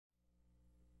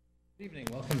Good evening.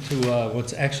 Welcome to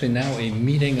what's actually now a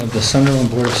meeting of the Sunderland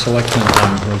Board of Selectmen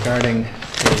regarding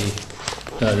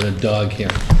the dog here.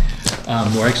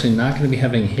 We're actually not going to be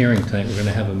having a hearing tonight. We're going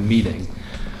to have a meeting.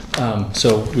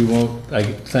 So we won't. I'd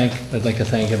like to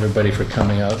thank everybody for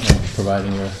coming out and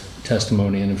providing your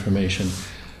testimony and information.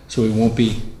 So we won't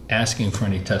be asking for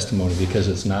any testimony because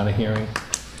it's not a hearing.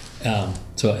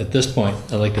 So at this point,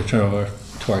 I'd like to turn over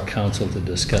to our counsel to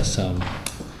discuss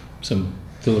some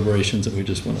deliberations that we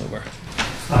just went over.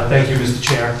 Thank you, Mr.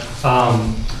 Chair.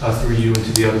 Through you and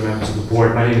to the other members of the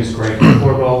board, my name is Greg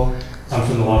Corbo. I'm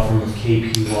from the law firm of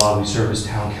KP Law. We serve as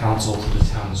town counsel to the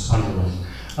town of Sunderland.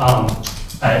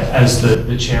 As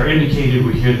the chair indicated,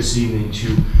 we're here this evening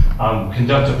to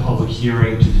conduct a public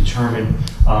hearing to determine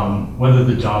whether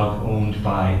the dog owned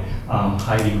by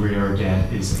Heidi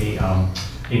Riordan is a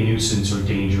nuisance or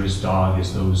dangerous dog,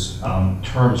 as those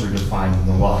terms are defined in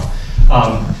the law.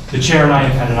 The chair and I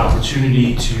have had an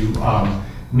opportunity to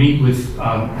meet with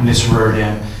Ms.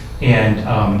 Riordan,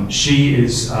 and she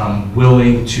is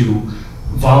willing to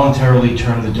voluntarily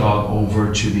turn the dog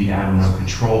over to the animal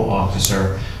control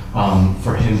officer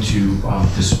for him to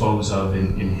dispose of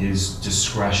in his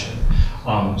discretion.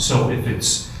 So if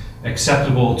it's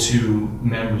acceptable to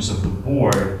members of the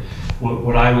board,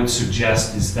 what I would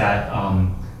suggest is that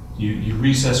you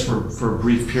recess for a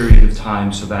brief period of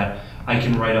time so that I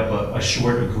can write up a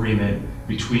short agreement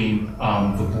between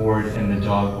the board and the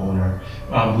dog owner,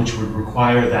 which would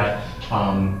require that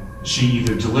she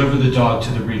either deliver the dog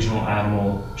to the regional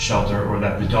animal shelter or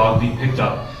that the dog be picked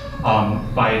up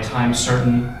by a time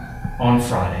certain on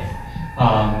Friday,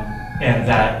 and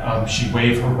that she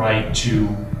waive her right to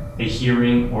a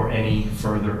hearing or any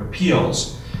further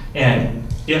appeals. And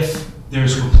if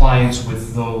there's compliance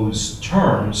with those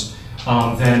terms,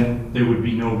 then there would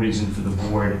be no reason for the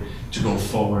board to go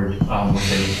forward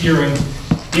with any hearing.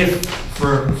 If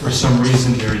for some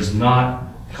reason there is not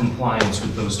compliance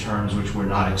with those terms, which we're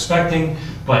not expecting,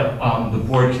 but the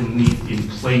board can leave in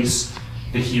place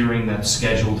the hearing that's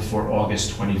scheduled for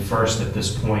August 21st at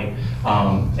this point,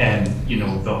 and you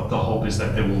know the hope is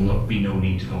that there will be no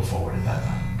need to go forward at that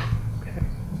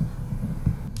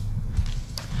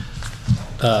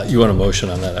time. You want a motion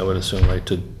on that, I would assume, right,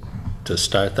 to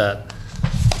start that?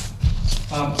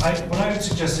 What I would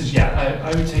suggest is,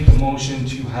 I would take a motion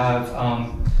to have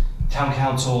town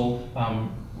council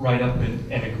write up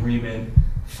an agreement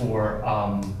for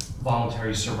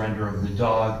voluntary surrender of the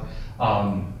dog,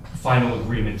 final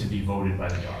agreement to be voted by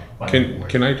the dog.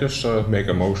 Can I just make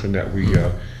a motion that we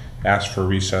ask for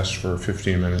recess for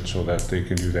 15 minutes so that they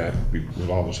can do that with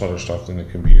all this other stuff, then it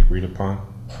can be agreed upon?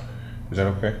 Is that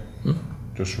okay?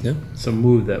 Just Yeah. So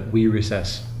move that we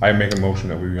recess. I make a motion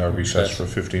that we recess for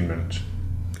 15 minutes.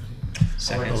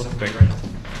 Second. All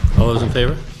those in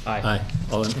favor? Aye. Aye.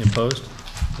 All opposed?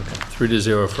 Okay.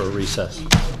 3-0 for a recess.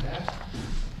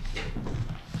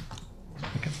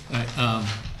 Okay. All right.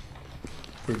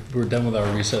 We're done with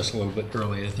our recess a little bit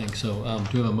early, I think. So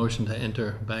do you have a motion to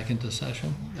enter back into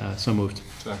session? So moved.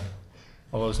 Second.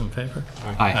 All those in favor?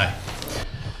 Aye. Aye.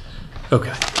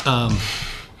 Okay.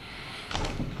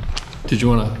 Did you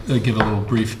want to give a little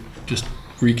brief, just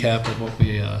recap of what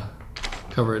we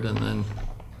covered, and then?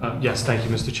 Yes, thank you,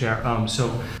 Mr. Chair.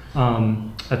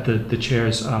 At the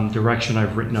chair's direction,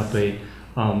 I've written up a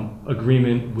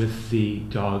agreement with the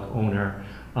dog owner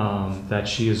that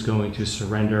she is going to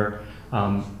surrender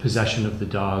possession of the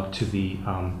dog to the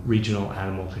regional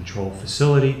animal control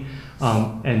facility,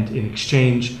 and in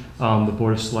exchange, the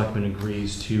Board of Selectmen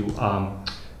agrees to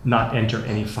not enter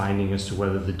any finding as to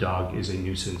whether the dog is a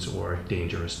nuisance or a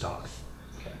dangerous dog.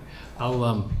 Okay.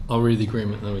 I'll read the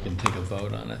agreement, and then we can take a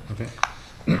vote on it. Okay.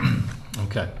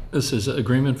 Okay. This is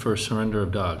agreement for surrender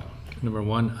of dog. Number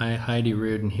 1, I, Heidi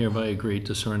Riordan, hereby agree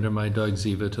to surrender my dog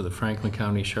Ziva to the Franklin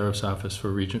County Sheriff's Office for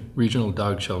Regional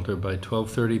Dog Shelter by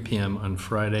 12:30 p.m. on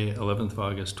Friday, 11th of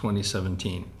August,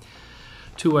 2017.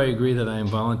 2, I agree that I am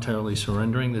voluntarily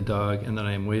surrendering the dog and that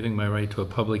I am waiving my right to a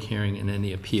public hearing in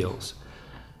any appeals.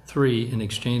 3, in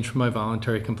exchange for my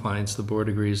voluntary compliance, the board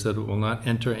agrees that it will not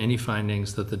enter any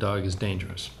findings that the dog is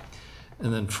dangerous.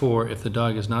 And then 4, if the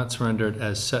dog is not surrendered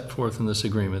as set forth in this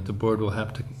agreement, the board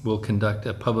will conduct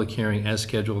a public hearing as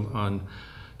scheduled on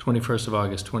 21st of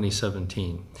August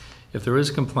 2017. If there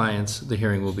is compliance, the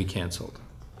hearing will be canceled.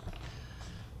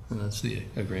 And that's the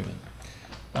agreement.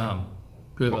 Do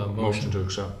we have a motion to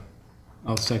accept?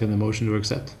 I'll second the motion to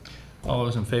accept. All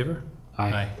those in favor?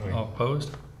 Aye. All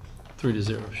opposed?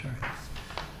 3-0, Sherry.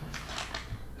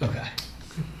 Okay.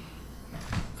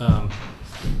 I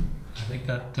think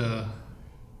that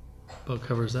about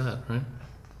covers that, right?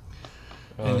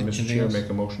 Mr. Chair, make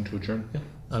a motion to adjourn? Yeah.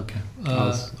 Okay.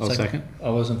 I'll second.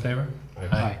 All those in favor?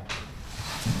 Aye.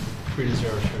 3-0,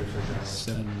 carried for adjournment.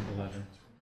 7:11.